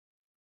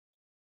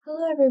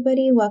Hello,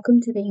 everybody.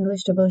 Welcome to the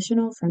English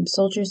devotional from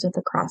Soldiers of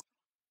the Cross.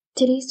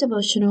 Today's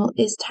devotional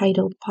is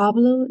titled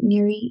Pablo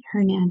Neri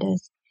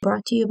Hernandez,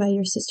 brought to you by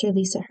your sister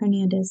Lisa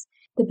Hernandez.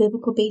 The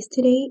biblical base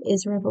today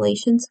is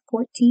Revelations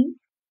 14.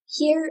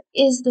 Here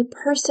is the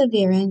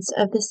perseverance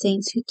of the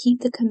saints who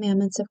keep the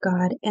commandments of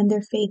God and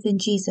their faith in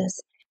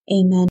Jesus.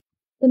 Amen.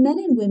 The men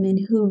and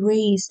women who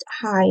raised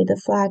high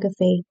the flag of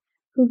faith,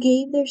 who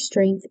gave their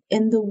strength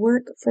in the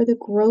work for the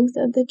growth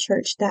of the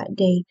church that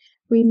day,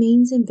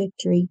 remains in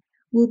victory,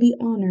 will be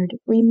honored,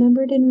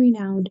 remembered, and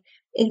renowned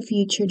in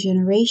future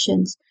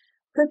generations,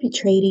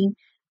 perpetrating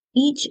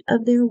each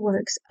of their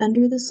works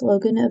under the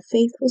slogan of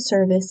faithful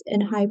service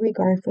and high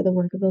regard for the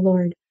work of the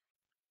Lord.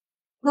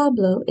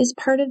 Pablo is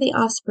part of the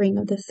offspring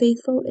of the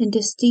faithful and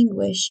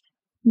distinguished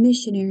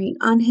missionary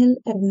Ángel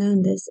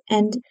Hernández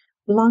and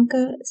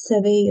Blanca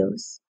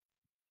Ceballos.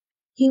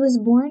 He was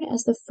born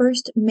as the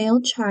first male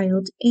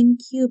child in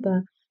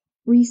Cuba,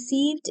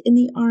 received in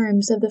the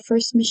arms of the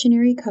first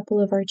missionary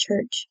couple of our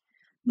church.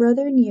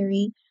 Brother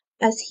Neri,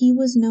 as he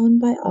was known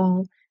by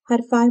all,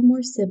 had 5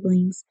 more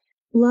siblings.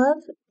 Love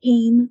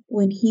came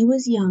when he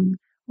was young,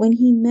 when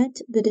he met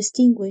the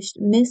distinguished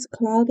Miss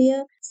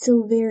Claudia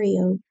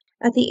Silverio.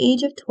 At the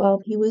age of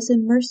 12, he was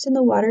immersed in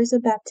the waters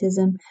of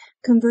baptism,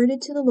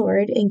 converted to the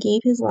Lord, and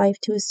gave his life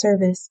to his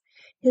service.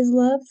 His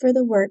love for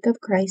the work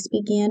of Christ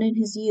began in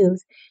his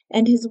youth,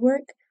 and his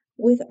work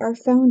with our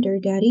founder,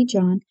 Daddy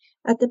John,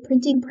 at the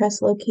printing press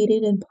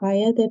located in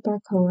Playa de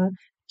Barcoa,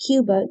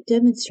 Cuba,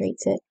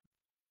 demonstrates it.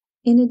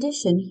 In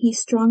addition, he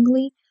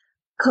strongly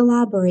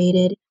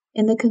collaborated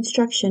in the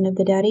construction of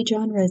the Daddy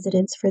John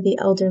residence for the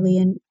elderly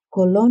in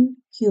Colón,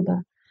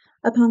 Cuba.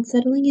 Upon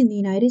settling in the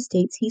United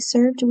States, he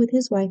served with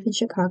his wife in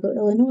Chicago,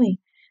 Illinois.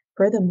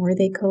 Furthermore,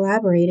 they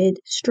collaborated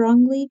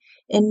strongly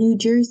in New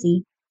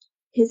Jersey.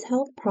 His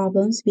health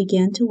problems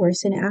began to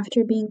worsen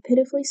after being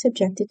pitifully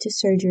subjected to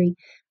surgery.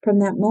 From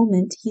that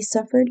moment, he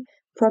suffered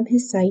from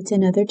his sight,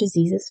 and other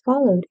diseases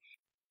followed.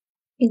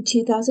 In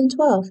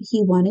 2012,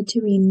 he wanted to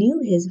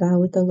renew his vow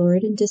with the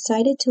Lord and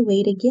decided to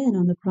wait again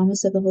on the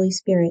promise of the Holy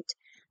Spirit.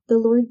 The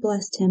Lord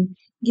blessed him,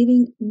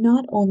 giving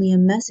not only a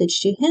message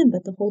to him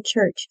but the whole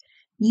church.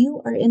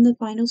 You are in the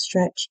final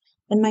stretch,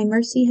 and my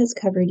mercy has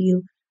covered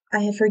you.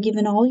 I have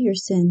forgiven all your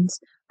sins.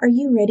 Are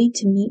you ready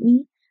to meet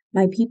me?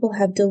 My people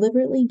have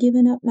deliberately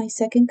given up my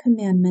second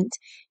commandment.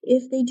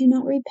 If they do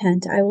not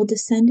repent, I will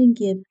descend and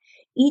give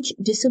each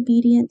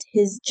disobedient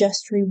his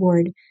just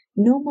reward.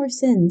 No more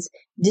sins.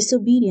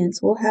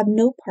 Disobedience will have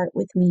no part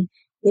with me.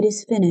 It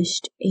is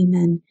finished.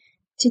 Amen.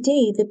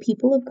 Today, the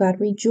people of God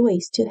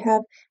rejoice to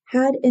have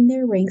had in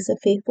their ranks a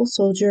faithful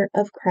soldier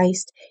of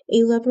Christ,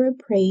 a lover of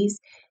praise,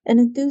 an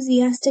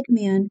enthusiastic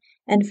man,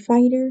 and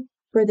fighter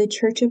for the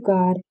church of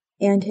God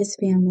and his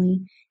family.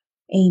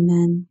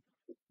 Amen.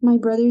 My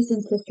brothers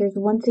and sisters,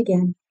 once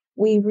again,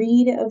 we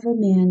read of a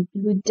man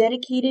who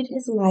dedicated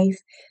his life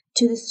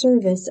to the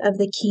service of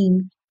the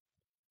King.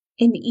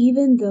 And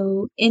even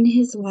though in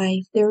his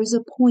life there was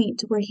a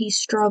point where he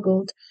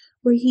struggled,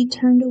 where he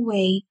turned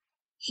away,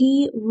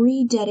 he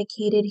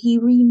rededicated, he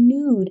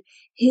renewed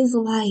his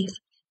life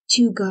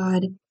to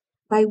God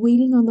by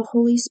waiting on the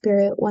Holy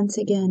Spirit once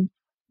again.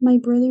 My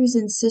brothers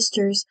and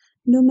sisters,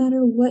 no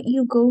matter what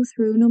you go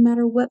through, no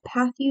matter what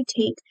path you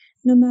take,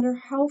 no matter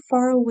how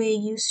far away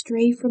you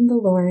stray from the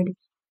Lord,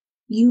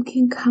 you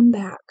can come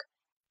back.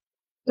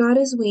 God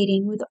is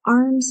waiting with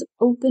arms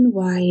open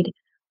wide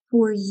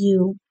for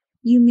you.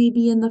 You may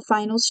be in the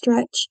final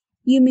stretch.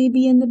 You may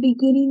be in the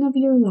beginning of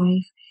your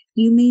life.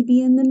 You may be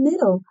in the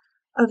middle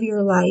of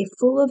your life,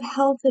 full of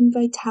health and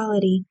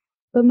vitality.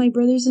 But my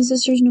brothers and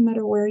sisters, no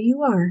matter where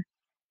you are,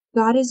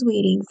 God is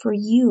waiting for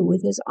you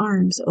with his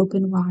arms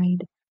open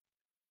wide.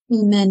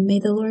 Amen. May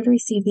the Lord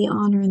receive the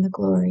honor and the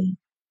glory.